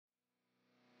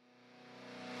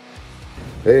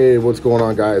Hey, what's going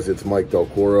on, guys? It's Mike Del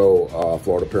Coro,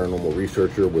 Florida paranormal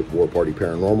researcher with War Party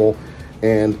Paranormal,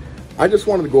 and I just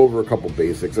wanted to go over a couple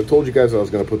basics. I told you guys I was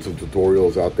going to put some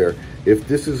tutorials out there. If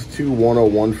this is too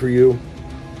 101 for you,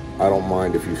 I don't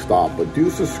mind if you stop, but do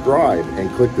subscribe and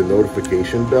click the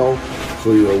notification bell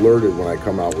so you're alerted when I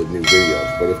come out with new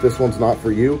videos. But if this one's not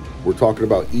for you, we're talking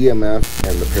about EMF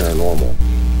and the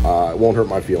paranormal. It won't hurt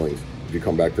my feelings if you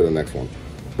come back to the next one.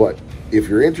 But if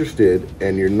you're interested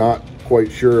and you're not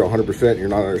quite sure 100%, you're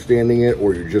not understanding it,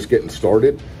 or you're just getting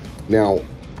started, now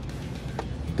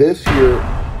this here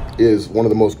is one of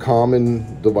the most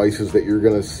common devices that you're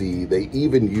going to see. They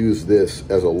even use this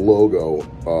as a logo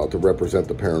to represent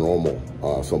the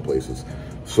paranormal some places.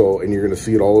 So, and you're going to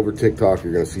see it all over TikTok,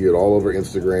 you're going to see it all over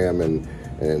Instagram and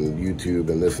YouTube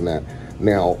and this and that.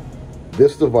 Now,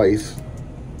 this device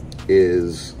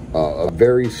is a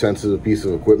very sensitive piece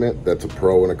of equipment. That's a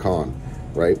pro and a con,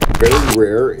 right? Very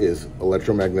rare is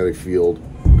electromagnetic field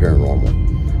paranormal.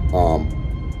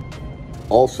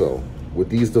 Also, with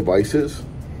these devices,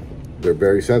 they're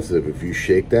very sensitive. If you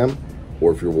shake them,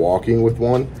 or if you're walking with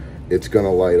one, it's going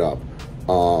to light up.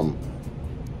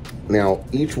 Now,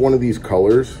 each one of these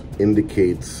colors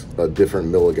indicates a different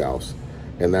milligauss,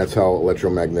 and that's how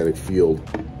electromagnetic field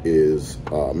is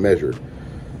measured.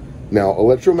 Now,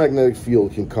 electromagnetic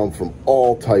field can come from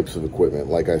all types of equipment,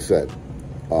 like I said.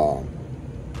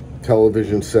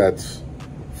 Television sets,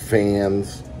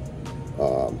 fans,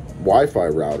 Wi-Fi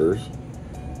routers,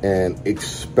 and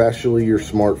especially your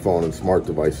smartphone and smart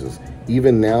devices.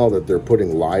 Even now that they're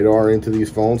putting LiDAR into these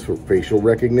phones for facial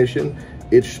recognition,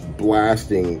 it's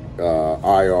blasting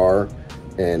IR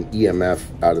and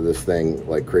EMF out of this thing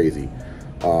like crazy.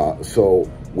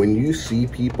 So when you see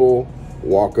people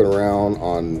walking around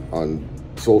on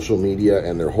social media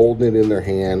and they're holding it in their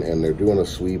hand and they're doing a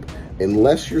sweep,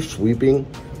 unless you're sweeping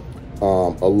a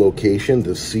location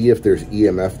to see if there's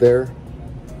EMF there,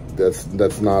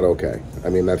 that's not okay. I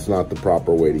mean, that's not the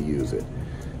proper way to use it.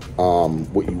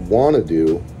 What you want to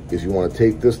do is you want to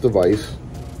take this device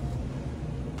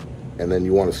and then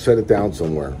you want to set it down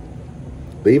somewhere.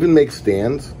 They even make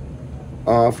stands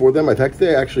for them. I think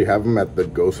they actually have them at the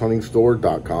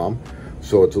ghosthuntingstore.com,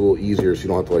 so it's a little easier, so you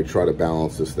don't have to like try to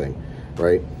balance this thing,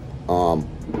 right?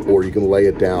 Or you can lay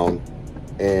it down,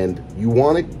 and you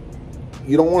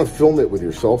don't want to film it with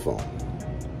your cell phone.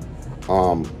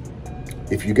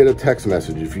 If you get a text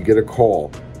message, if you get a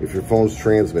call, if your phone's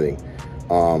transmitting,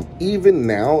 even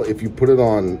now, if you put it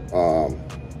on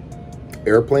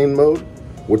airplane mode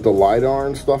with the LiDAR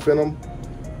and stuff in them,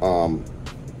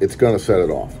 it's going to set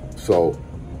it off. So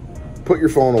put your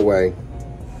phone away,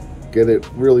 get it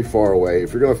really far away.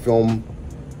 If you're going to film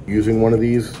using one of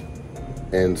these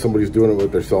and somebody's doing it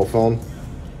with their cell phone,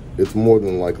 it's more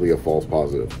than likely a false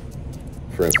positive.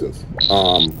 For instance,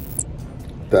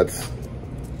 that's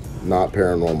not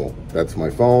paranormal. That's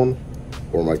my phone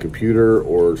or my computer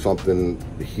or something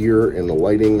here in the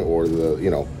lighting or the, you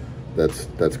know,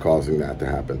 that's causing that to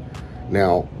happen.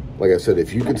 Now, like I said,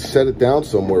 if you could set it down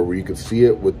somewhere where you could see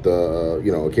it with the,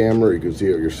 you know, a camera, you could see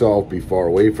it yourself, be far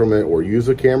away from it, or use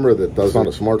a camera that does on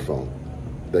a smartphone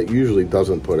that usually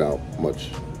doesn't put out much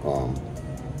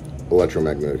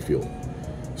electromagnetic field.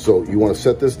 So you want to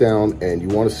set this down and you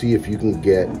want to see if you can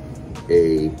get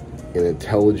an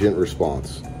intelligent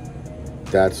response.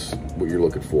 That's what you're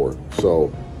looking for.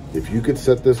 So if you could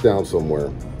set this down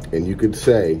somewhere and you could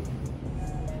say,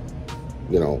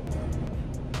 you know,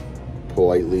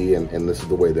 politely, and this is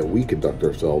the way that we conduct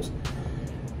ourselves,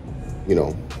 you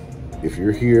know, if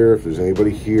you're here, if there's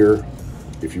anybody here,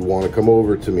 if you want to come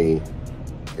over to me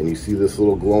and you see this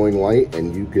little glowing light,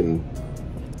 and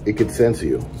it can sense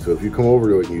you. So if you come over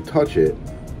to it and you touch it,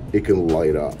 it can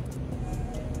light up.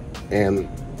 And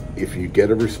if you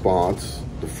get a response,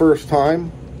 the first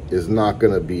time is not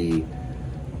going to be,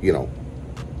 you know,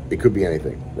 it could be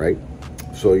anything, right?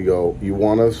 So you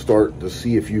want to start to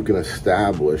see if you can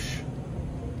establish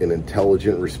an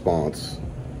intelligent response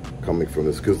coming from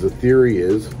this, because the theory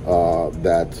is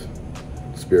that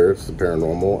spirits, the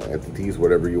paranormal entities,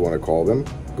 whatever you want to call them,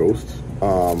 ghosts,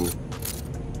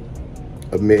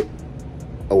 emit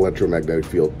electromagnetic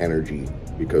field energy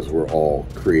because we're all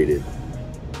created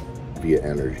via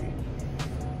energy.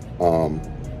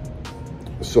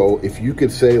 So if you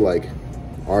could say, like,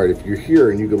 all right, if you're here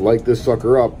and you could light this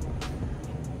sucker up,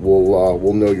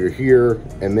 we'll know you're here,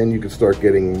 and then you can start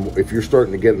getting, if you're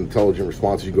starting to get intelligent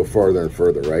responses, you go farther and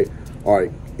further, right? All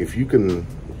right, if you can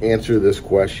answer this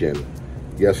question,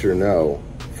 yes or no.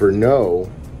 For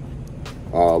no,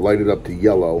 light it up to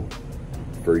yellow.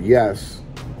 For yes,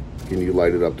 can you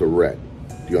light it up to red?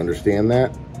 Do you understand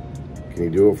that? Can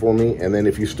can you do it for me? And then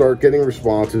if you start getting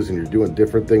responses and you're doing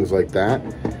different things like that,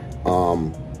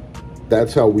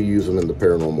 that's how we use them in the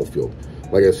paranormal field.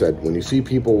 Like I said, when you see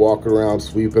people walking around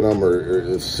sweeping them,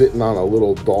 or sitting on a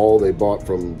little doll they bought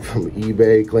from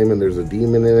eBay claiming there's a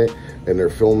demon in it, and they're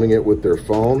filming it with their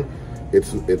phone,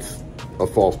 it's a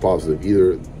false positive.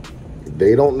 Either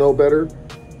they don't know better,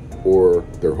 or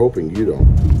they're hoping you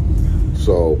don't.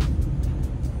 So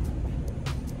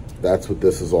that's what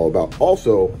this is all about.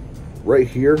 Also, right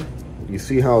here, you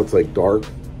see how it's like dark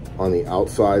on the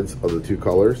outsides of the two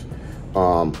colors?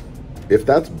 If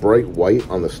that's bright white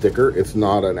on the sticker, it's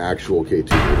not an actual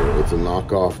K2 meter. It's a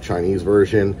knockoff Chinese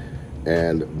version,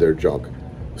 and they're junk.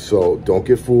 So don't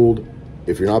get fooled.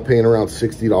 If you're not paying around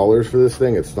 $60 for this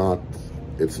thing, it's not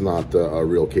a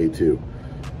real K2.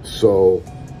 So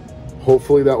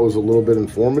hopefully that was a little bit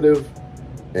informative.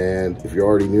 And if you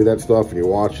already knew that stuff and you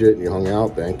watch it and you hung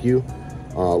out, thank you.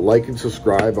 Like and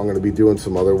subscribe. I'm going to be doing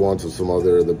some other ones and some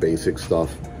other the basic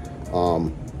stuff.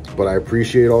 But I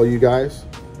appreciate all you guys.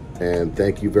 And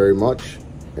thank you very much,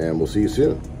 and we'll see you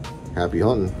soon. Happy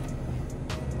hunting.